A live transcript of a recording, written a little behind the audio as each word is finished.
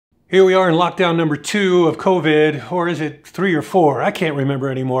Here we are in lockdown number 2 of COVID, or is it 3 or 4? I can't remember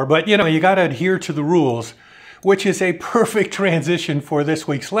anymore, but you know, you got to adhere to the rules, which is a perfect transition for this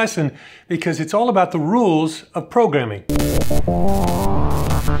week's lesson because it's all about the rules of programming.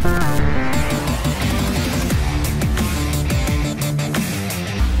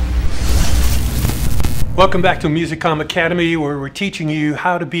 Welcome back to Musicom Academy, where we're teaching you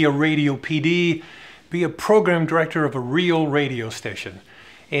how to be a radio PD, be a program director of a real radio station.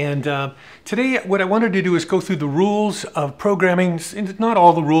 And today what I wanted to do is go through the rules of programming, not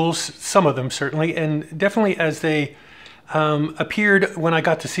all the rules, some of them certainly, and definitely as they appeared when I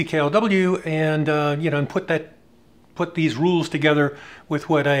got to CKLW and and put these rules together with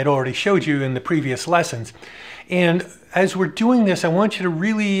what I had already showed you in the previous lessons. And as we're doing this, I want you to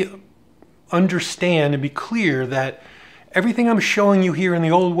really understand and be clear that everything I'm showing you here in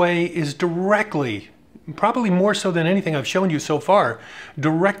the old way is directly, probably more so than anything I've shown you so far,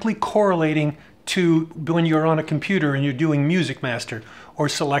 directly correlating to when you're on a computer and you're doing Music Master or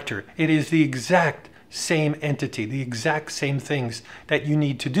Selector. It is the exact same entity, the exact same things that you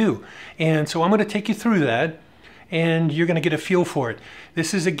need to do. And so I'm going to take you through that and you're going to get a feel for it.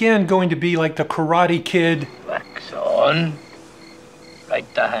 This is again going to be like the Karate Kid wax on,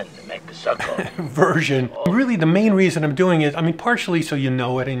 right the hand to make the suckle version. Really the main reason I'm doing it, I mean partially so you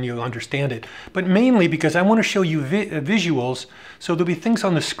know it and you understand it, but mainly because I want to show you visuals, so there'll be things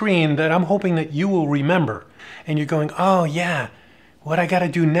on the screen that I'm hoping that you will remember. And you're going, oh yeah, what I got to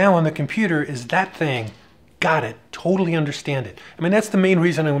do now on the computer is that thing. Got it. Totally understand it. I mean, that's the main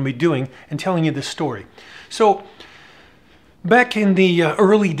reason I'm going to be doing and telling you this story. So back in the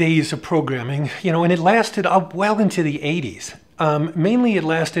early days of programming, and it lasted up well into the 80s. Mainly it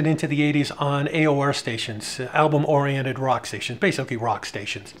lasted into the 80s on AOR stations, album-oriented rock stations, basically rock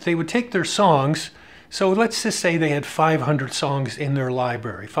stations. They would take their songs, so let's just say they had 500 songs in their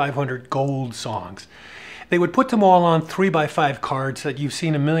library, 500 gold songs. They would put them all on 3x5 cards that you've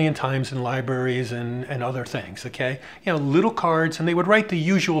seen a million times in libraries and other things, okay? Little cards, and they would write the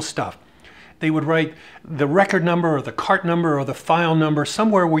usual stuff. They would write the record number or the cart number or the file number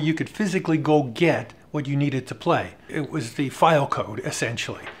somewhere where you could physically go get what you needed to play. It was the file code,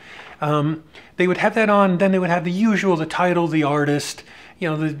 essentially. They would have that on, then they would have the usual, the title, the artist,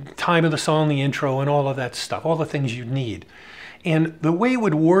 the time of the song, the intro, and all of that stuff, all the things you need. And the way it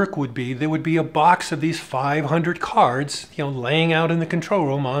would work would be, there would be a box of these 500 cards, laying out in the control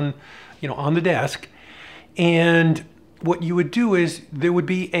room on, on the desk. And what you would do is, there would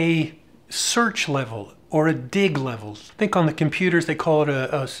be a search level or a dig level. Think on the computers, they call it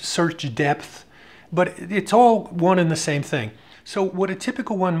a search depth. But it's all one and the same thing. So what a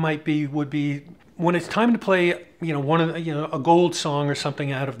typical one might be would be when it's time to play, a gold song or something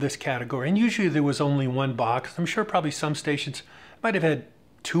out of this category. And usually there was only one box. I'm sure probably some stations might have had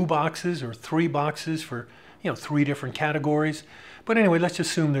 2 boxes or 3 boxes for, 3 different categories. But anyway, let's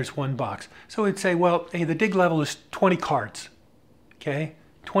assume there's one box. So it'd say, well, hey, the dig level is 20 cards. Okay,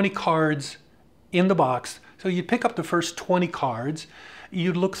 20 cards in the box. So you'd pick up the first 20 cards.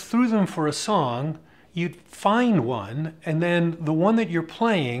 You'd look through them for a song, you'd find one, and then the one that you're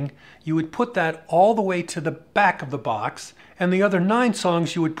playing, you would put that all the way to the back of the box, and the other 9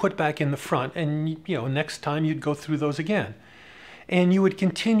 songs you would put back in the front, and next time you'd go through those again. And you would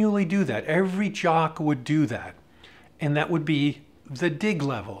continually do that. Every jock would do that. And that would be the dig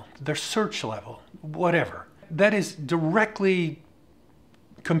level, their search level, whatever. That is directly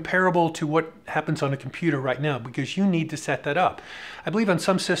comparable to what happens on a computer right now, because you need to set that up. I believe on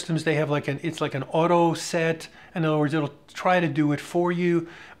some systems they have it's like an auto set. In other words, it'll try to do it for you,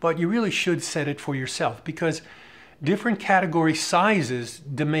 but you really should set it for yourself, because different category sizes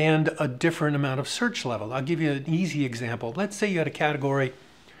demand a different amount of search level. I'll give you an easy example. Let's say you had a category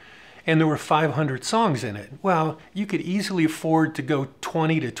and there were 500 songs in it. Well, you could easily afford to go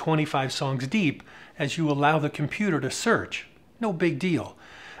 20 to 25 songs deep as you allow the computer to search. No big deal.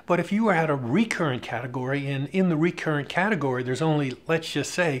 But if you had a recurrent category, and in the recurrent category there's only, let's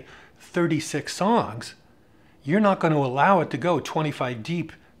just say, 36 songs, you're not going to allow it to go 25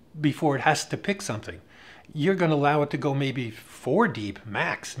 deep before it has to pick something. You're going to allow it to go maybe 4 deep,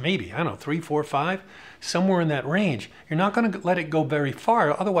 max, maybe, I don't know, 3, 4, 5, somewhere in that range. You're not going to let it go very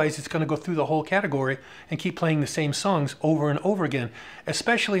far, otherwise it's going to go through the whole category and keep playing the same songs over and over again,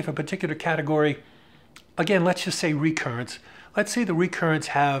 especially if a particular category, again, let's just say recurrence. Let's say the recurrents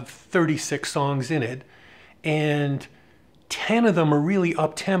have 36 songs in it, and 10 of them are really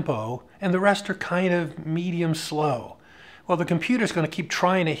up-tempo, and the rest are kind of medium slow. Well, the computer's going to keep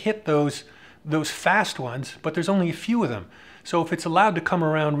trying to hit those fast ones, but there's only a few of them. So if it's allowed to come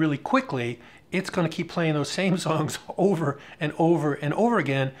around really quickly, it's going to keep playing those same songs over and over and over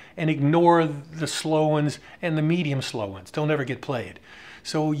again and ignore the slow ones and the medium slow ones. They'll never get played.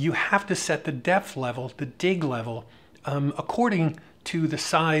 So you have to set the depth level, the dig level, according to the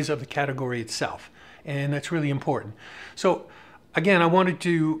size of the category itself. And that's really important. So again, I wanted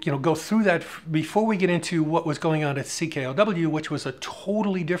to go through that before we get into what was going on at CKLW, which was a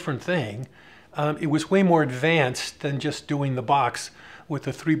totally different thing. It was way more advanced than just doing the box with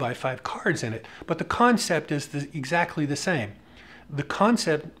the 3x5 cards in it. But the concept is exactly the same. The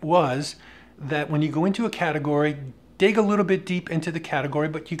concept was that when you go into a category, dig a little bit deep into the category,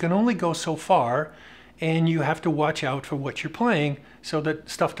 but you can only go so far, and you have to watch out for what you're playing so that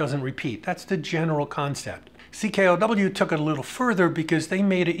stuff doesn't repeat. That's the general concept. CKLW took it a little further because they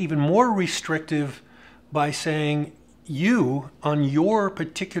made it even more restrictive by saying you, on your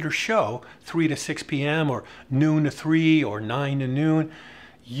particular show, 3 to 6 p.m. or noon to 3 or 9 to noon,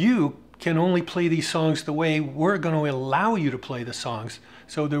 you can only play these songs the way we're going to allow you to play the songs.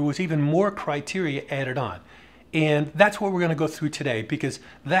 So there was even more criteria added on. And that's what we're going to go through today, because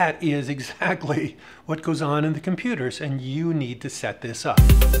that is exactly what goes on in the computers, and you need to set this up.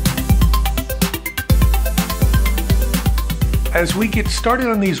 As we get started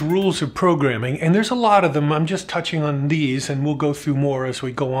on these rules of programming, and there's a lot of them, I'm just touching on these, and we'll go through more as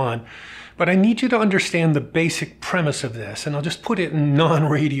we go on. But I need you to understand the basic premise of this, and I'll just put it in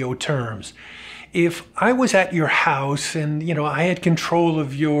non-radio terms. If I was at your house and I had control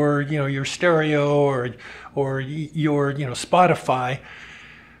of your your stereo or your Spotify,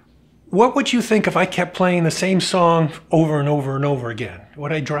 what would you think if I kept playing the same song over and over and over again?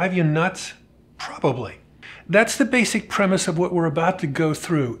 Would I drive you nuts? Probably. That's the basic premise of what we're about to go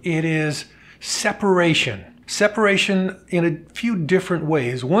through. It is separation. Separation in a few different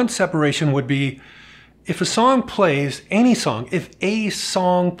ways. One separation would be if a song plays, any song, if a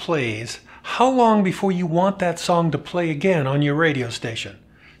song plays, how long before you want that song to play again on your radio station?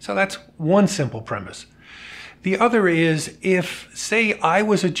 So that's one simple premise. The other is if, say, I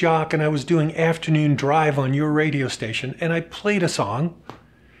was a jock and I was doing afternoon drive on your radio station and I played a song,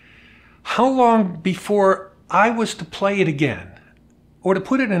 how long before I was to play it again? Or to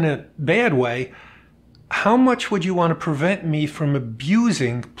put it in a bad way, how much would you want to prevent me from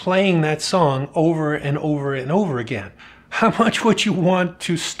abusing playing that song over and over and over again? How much would you want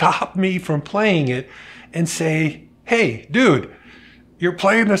to stop me from playing it and say, hey, dude, you're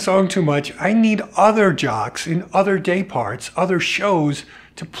playing the song too much. I need other jocks in other day parts, other shows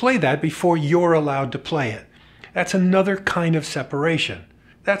to play that before you're allowed to play it. That's another kind of separation.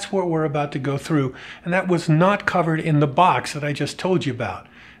 That's what we're about to go through. And that was not covered in the box that I just told you about.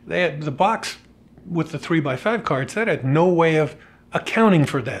 They had the box with the 3x5 cards, that had no way of accounting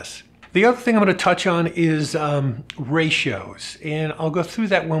for this. The other thing I'm going to touch on is ratios, and I'll go through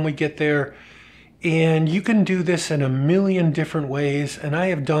that when we get there. And you can do this in a million different ways, and I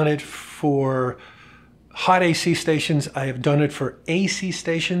have done it for hot AC stations, I have done it for AC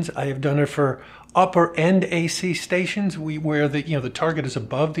stations, I have done it for upper end AC stations where the target is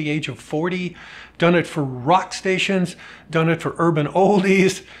above the age of 40, done it for rock stations, done it for urban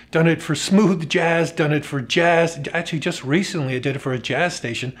oldies, done it for smooth jazz, done it for jazz. Actually, just recently I did it for a jazz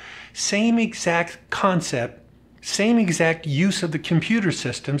station. Same exact concept, same exact use of the computer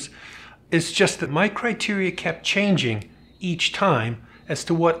systems. It's just that my criteria kept changing each time as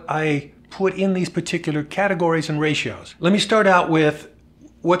to what I put in these particular categories and ratios. Let me start out with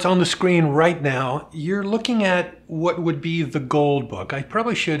what's on the screen right now. You're looking at what would be the Gold Book. I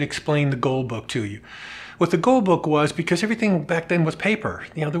probably should explain the Gold Book to you. What the Gold Book was, because everything back then was paper.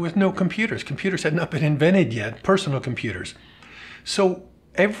 There was no computers. Computers had not been invented yet, personal computers. So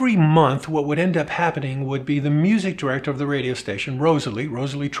every month, what would end up happening would be the music director of the radio station, Rosalie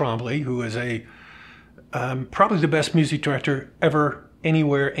Trombley, who is probably the best music director ever,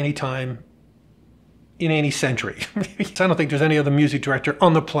 anywhere, anytime, in any century. I don't think there's any other music director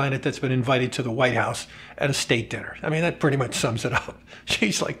on the planet that's been invited to the White House at a state dinner. I mean, that pretty much sums it up.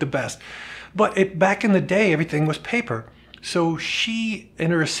 She's like the best. But back in the day, everything was paper. So she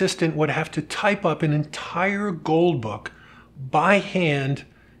and her assistant would have to type up an entire Gold Book by hand,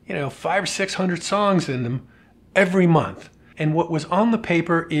 500 or 600 songs in them every month. And what was on the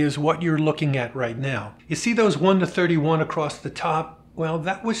paper is what you're looking at right now. You see those 1 to 31 across the top? Well,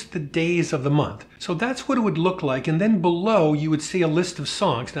 that was the days of the month. So that's what it would look like. And then below, you would see a list of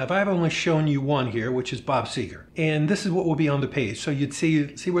songs. Now, I've only shown you one here, which is Bob Seger. And this is what will be on the page. So you'd see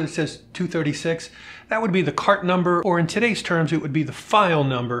where it says 236? That would be the cart number, or in today's terms, it would be the file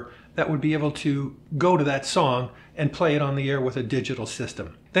number that would be able to go to that song and play it on the air with a digital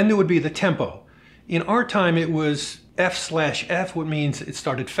system. Then there would be the tempo. In our time, it was F/F, which means it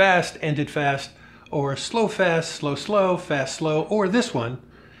started fast, ended fast, or slow, fast, slow, slow, fast, slow, or this one,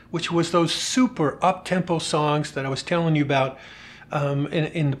 which was those super up-tempo songs that I was telling you about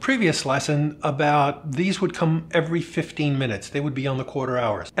in the previous lesson. About these would come every 15 minutes. They would be on the quarter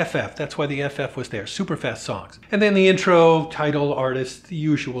hours. FF, that's why the FF was there, super fast songs. And then the intro, title, artist, the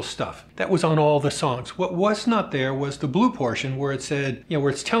usual stuff. That was on all the songs. What was not there was the blue portion where it said, where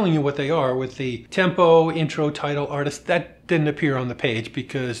it's telling you what they are with the tempo, intro, title, artist. That didn't appear on the page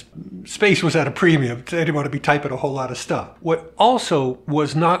because space was at a premium. They didn't want to be typing a whole lot of stuff. What also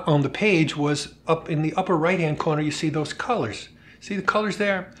was not on the page was up in the upper right-hand corner, you see those colors. See the colors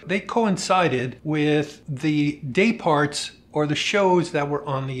there? They coincided with the day parts or the shows that were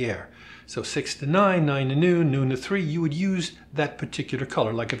on the air. So 6 to 9, 9 to noon, noon to 3, you would use that particular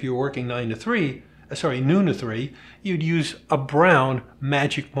color. Like if you were working noon to 3, you'd use a brown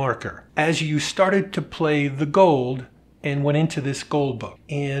magic marker. As you started to play the gold and went into this gold book.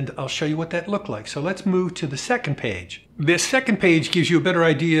 And I'll show you what that looked like. So let's move to the second page. This second page gives you a better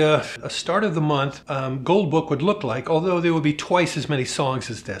idea, a start of the month, gold book would look like, although there would be twice as many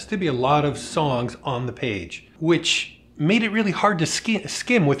songs as this. There'd be a lot of songs on the page, which made it really hard to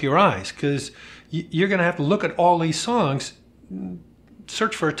skim with your eyes, because you're gonna have to look at all these songs,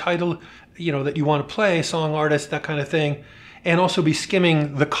 search for a title, that you want to play, song, artist, that kind of thing, and also be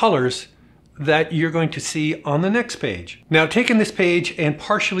skimming the colors that you're going to see on the next page. Now, taking this page and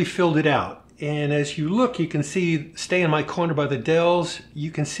partially filled it out. And as you look, you can see, stay in my corner by the Dells,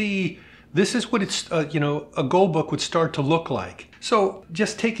 you can see this is what it's, a gold book would start to look like. So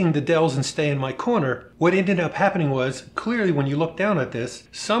just taking the Dells and stay in my corner, what ended up happening was, clearly when you look down at this,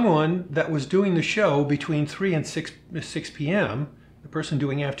 someone that was doing the show between 3 and 6 p.m., the person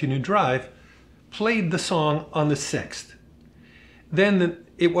doing Afternoon Drive, played the song on the 6th. Then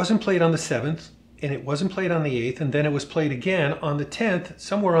it wasn't played on the 7th, and it wasn't played on the 8th, and then it was played again on the 10th,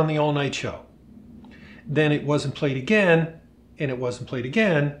 somewhere on the all-night show. Then it wasn't played again, and it wasn't played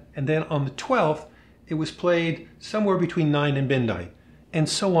again, and then on the 12th, it was played somewhere between 9 and midnight, and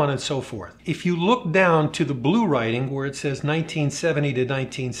so on and so forth. If you look down to the blue writing where it says 1970 to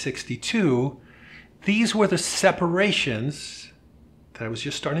 1962, these were the separations that I was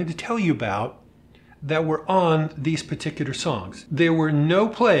just starting to tell you about that were on these particular songs. There were no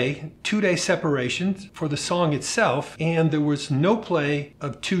play 2-day separations for the song itself, and there was no play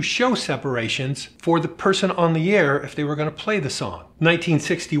of 2 show separations for the person on the air if they were going to play the song.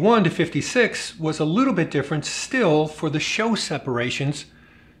 1961 to 56 was a little bit different still. For the show separations,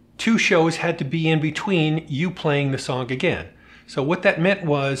 2 shows had to be in between you playing the song again. So what that meant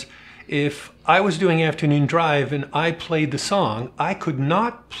was, if I was doing Afternoon Drive and I played the song, I could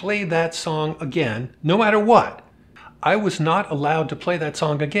not play that song again, no matter what. I was not allowed to play that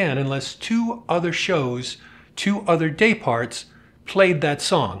song again unless 2 other shows, 2 other day parts played that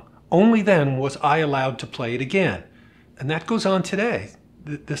song. Only then was I allowed to play it again. And that goes on today,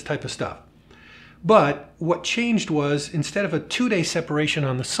 this type of stuff. But what changed was, instead of a 2-day separation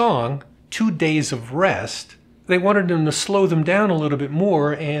on the song, 2 days of rest, they wanted them to slow them down a little bit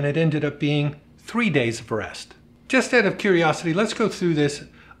more, and it ended up being 3 days of rest. Just out of curiosity, let's go through this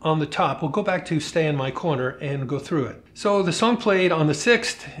on the top. We'll go back to Stay in My Corner and go through it. So the song played on the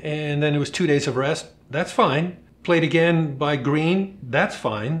 6th, and then it was 2 days of rest. That's fine. Played again by Green. That's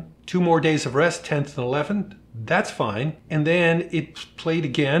fine. 2 more days of rest, 10th and 11th. That's fine. And then it played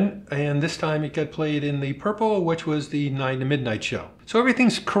again, and this time it got played in the purple, which was the 9 to midnight show. So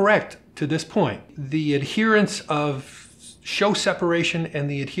everything's correct to this point. The adherence of show separation and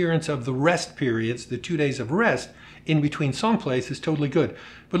the adherence of the rest periods, the 2 days of rest in between song plays, is totally good.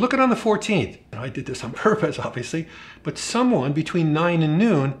 But look at on the 14th. I did this on purpose, obviously, but someone between 9 and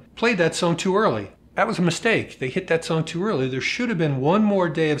noon played that song too early. That was a mistake. They hit that song too early. There should have been 1 more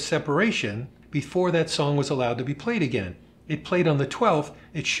day of separation before that song was allowed to be played again. It played on the 12th.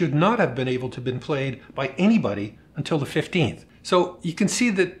 It should not have been able to have been played by anybody until the 15th. So you can see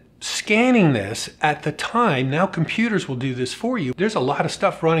that scanning this at the time, now computers will do this for you. There's a lot of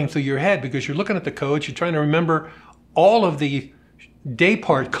stuff running through your head because you're looking at the codes, you're trying to remember all of the day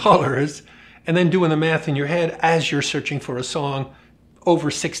part colors, and then doing the math in your head as you're searching for a song,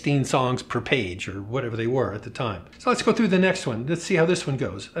 over 16 songs per page or whatever they were at the time. So let's go through the next one. Let's see how this one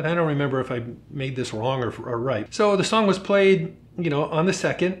goes. And I don't remember if I made this wrong or right. So the song was played, on the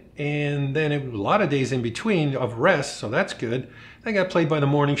 2nd, and then it was a lot of days in between of rest, so that's good. Then it got played by the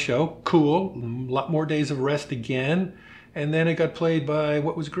morning show, cool, a lot more days of rest again. And then it got played by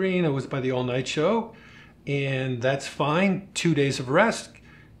what was Green, it was by the all-night show, and that's fine. 2 days of rest,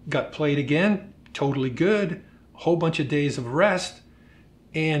 got played again, totally good. A whole bunch of days of rest.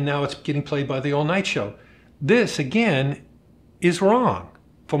 and now it's getting played by the All Night Show. This, again, is wrong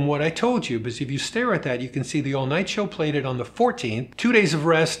from what I told you, because if you stare at that, you can see the All Night Show played it on the 14th, 2 days of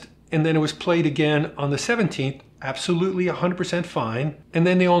rest, and then it was played again on the 17th, absolutely 100% fine, and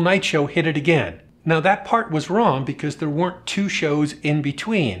then the All Night Show hit it again. Now that part was wrong because there weren't 2 shows in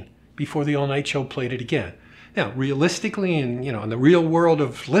between before the All Night Show played it again. Now, realistically, and in the real world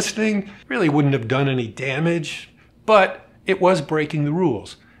of listening, really wouldn't have done any damage, but it was breaking the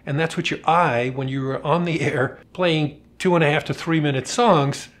rules. And that's what your eye, when you were on the air playing 2.5 to 3 minute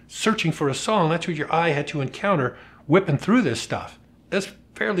songs, searching for a song, that's what your eye had to encounter whipping through this stuff. That's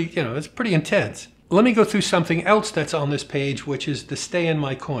fairly, it's pretty intense. Let me go through something else that's on this page, which is the Stay in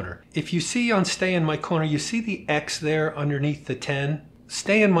My Corner. If you see on Stay in My Corner, you see the X there underneath the 10?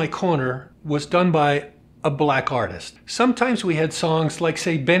 Stay in My Corner was done by a black artist. Sometimes we had songs like,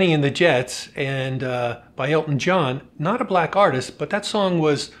 say, Benny and the Jets and by Elton John, not a black artist, but that song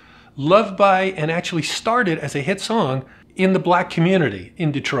was loved by and actually started as a hit song in the black community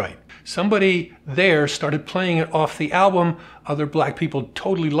in Detroit. Somebody there started playing it off the album. Other black people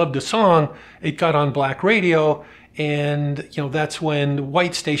totally loved the song. It got on black radio, and that's when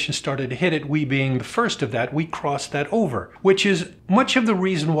white stations started to hit it. We being the first of that, we crossed that over, which is much of the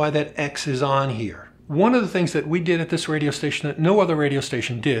reason why that X is on here. One of the things that we did at this radio station that no other radio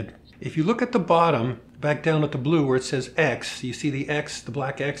station did, if you look at the bottom, back down at the blue where it says X, you see the X, the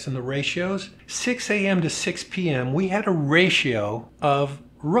black X and the ratios? 6 a.m. to 6 p.m., we had a ratio of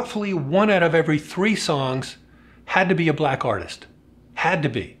roughly 1 out of every 3 songs had to be a black artist. Had to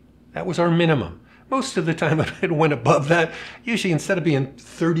be. That was our minimum. Most of the time it went above that. Usually instead of being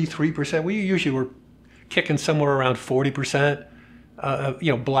 33%, we usually were kicking somewhere around 40%,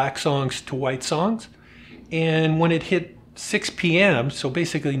 black songs to white songs. And when it hit 6 p.m., so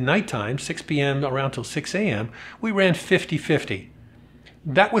basically nighttime, 6 p.m. around till 6 a.m., we ran 50-50.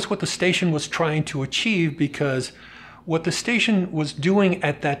 That was what the station was trying to achieve, because what the station was doing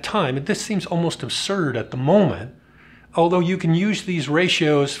at that time, and this seems almost absurd at the moment, although you can use these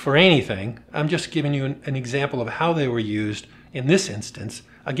ratios for anything. I'm just giving you an example of how they were used in this instance.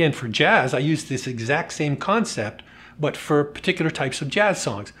 Again, for jazz, I used this exact same concept, but for particular types of jazz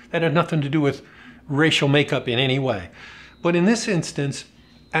songs. That had nothing to do with racial makeup in any way. But in this instance,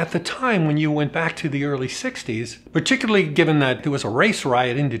 at the time when you went back to the early 60s, particularly given that there was a race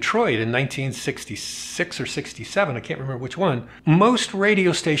riot in Detroit in 1966 or 67, I can't remember which one, most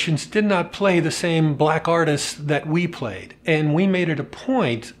radio stations did not play the same black artists that we played. And we made it a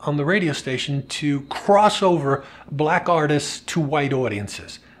point on the radio station to cross over black artists to white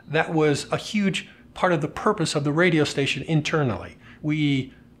audiences. That was a huge part of the purpose of the radio station internally.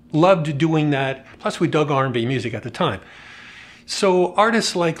 We loved doing that, plus we dug R&B music at the time. So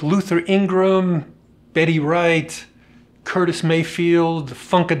artists like Luther Ingram, Betty Wright, Curtis Mayfield,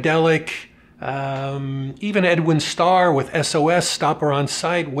 Funkadelic, even Edwin Starr with SOS, Stopper on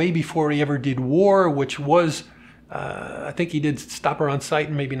Sight, way before he ever did War, which was, I think he did Stopper on Sight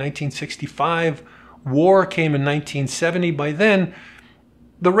in maybe 1965. War came in 1970. By then,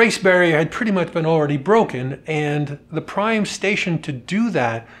 the race barrier had pretty much been already broken, and the prime station to do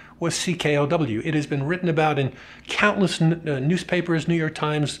that was CKLW. It has been written about in countless newspapers, New York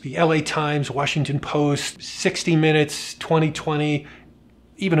Times, the LA Times, Washington Post, 60 Minutes, 2020,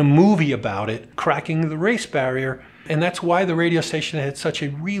 even a movie about it, cracking the race barrier. And that's why the radio station had such a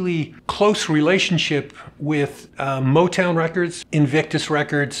really close relationship with Motown Records, Invictus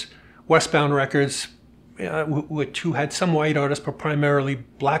Records, Westbound Records, who had some white artists, but primarily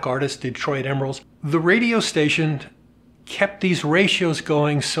black artists, Detroit Emeralds. The radio station kept these ratios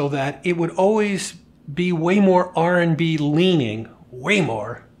going so that it would always be way more R&B leaning, way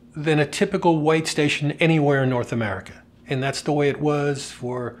more, than a typical white station anywhere in North America. And that's the way it was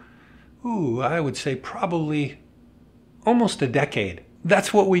for, I would say probably almost a decade.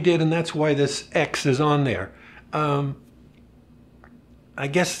 That's what we did, and that's why this X is on there. I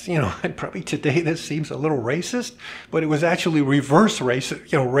guess, probably today this seems a little racist, but it was actually reverse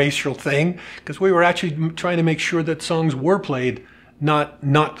racial thing, because we were actually trying to make sure that songs were played, not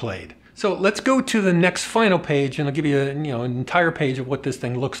played. So let's go to the next final page, and I'll give you an entire page of what this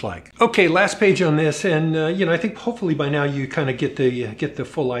thing looks like. Okay, last page on this, and I think hopefully by now you kind of get the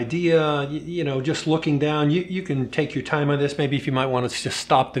full idea. Just looking down, you can take your time on this. Maybe if you might want to just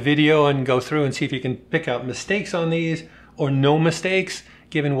stop the video and go through and see if you can pick out mistakes on these, or no mistakes,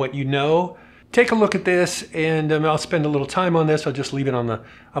 given what you know. Take a look at this, and I'll spend a little time on this. I'll just leave it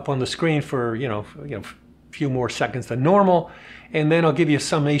up on the screen for a few more seconds than normal, and then I'll give you a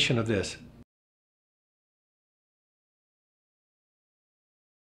summation of this.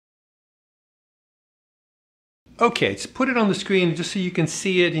 Okay, let's put it on the screen just so you can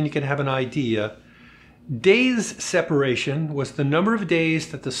see it and you can have an idea. Days separation was the number of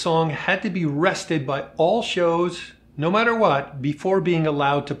days that the song had to be rested by all shows, no matter what, before being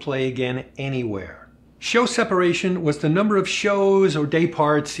allowed to play again anywhere. Show separation was the number of shows or day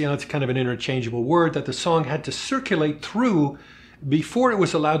parts, it's kind of an interchangeable word, that the song had to circulate through before it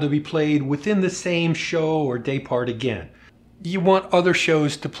was allowed to be played within the same show or day part again. You want other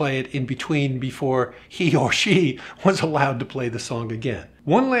shows to play it in between before he or she was allowed to play the song again.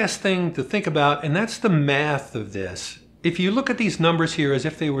 One last thing to think about, and that's the math of this. If you look at these numbers here as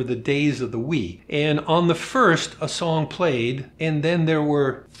if they were the days of the week, and on the first a song played, and then there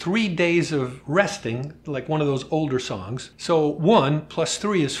were 3 days of resting, like one of those older songs. So 1 plus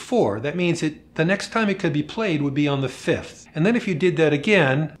 3 is 4. That means the next time it could be played would be on the 5th. And then if you did that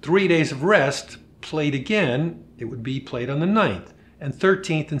again, 3 days of rest, played again, it would be played on the 9th, and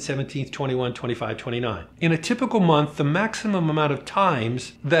 13th and 17th, 21, 25, 29. In a typical month, the maximum amount of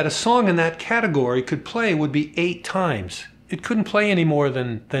times that a song in that category could play would be 8 times. It couldn't play any more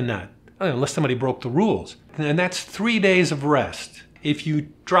than that, unless somebody broke the rules. And that's 3 days of rest. If you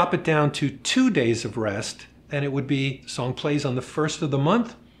drop it down to 2 days of rest, then it would be song plays on the 1st of the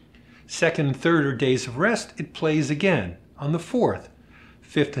month, 2nd and 3rd are days of rest, it plays again on the 4th.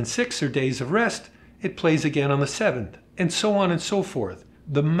 5th and 6th are days of rest, it plays again on the 7th, and so on and so forth.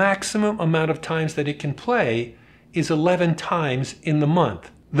 The maximum amount of times that it can play is 11 times in the month.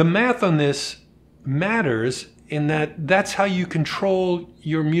 The math on this matters in that that's how you control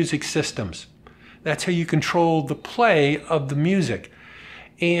your music systems. That's how you control the play of the music.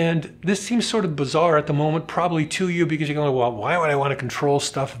 And this seems sort of bizarre at the moment, probably to you, because you're going, well, why would I want to control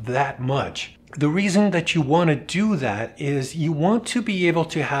stuff that much? The reason that you want to do that is you want to be able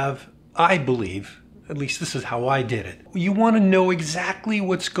to have, I believe, at least this is how I did it. You want to know exactly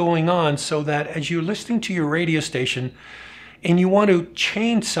what's going on so that as you're listening to your radio station and you want to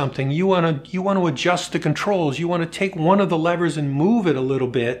change something, you want to adjust the controls, you want to take one of the levers and move it a little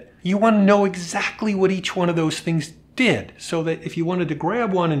bit, you want to know exactly what each one of those things did, so that if you wanted to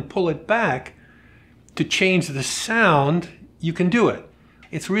grab one and pull it back to change the sound, you can do it.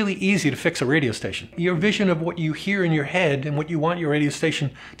 It's really easy to fix a radio station. Your vision of what you hear in your head and what you want your radio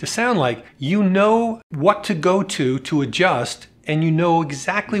station to sound like, you know what to go to adjust, and you know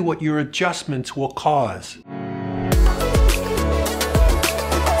exactly what your adjustments will cause.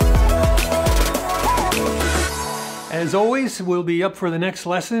 As always, we'll be up for the next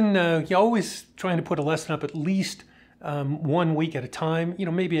lesson. You're always trying to put a lesson up at least 1 week at a time.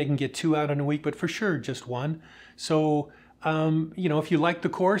 Maybe I can get 2 out in a week, but for sure just 1. So, if you like the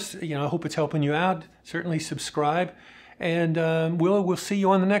course, I hope it's helping you out. Certainly subscribe, and we'll see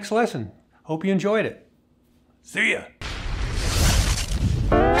you on the next lesson. Hope you enjoyed it. See ya.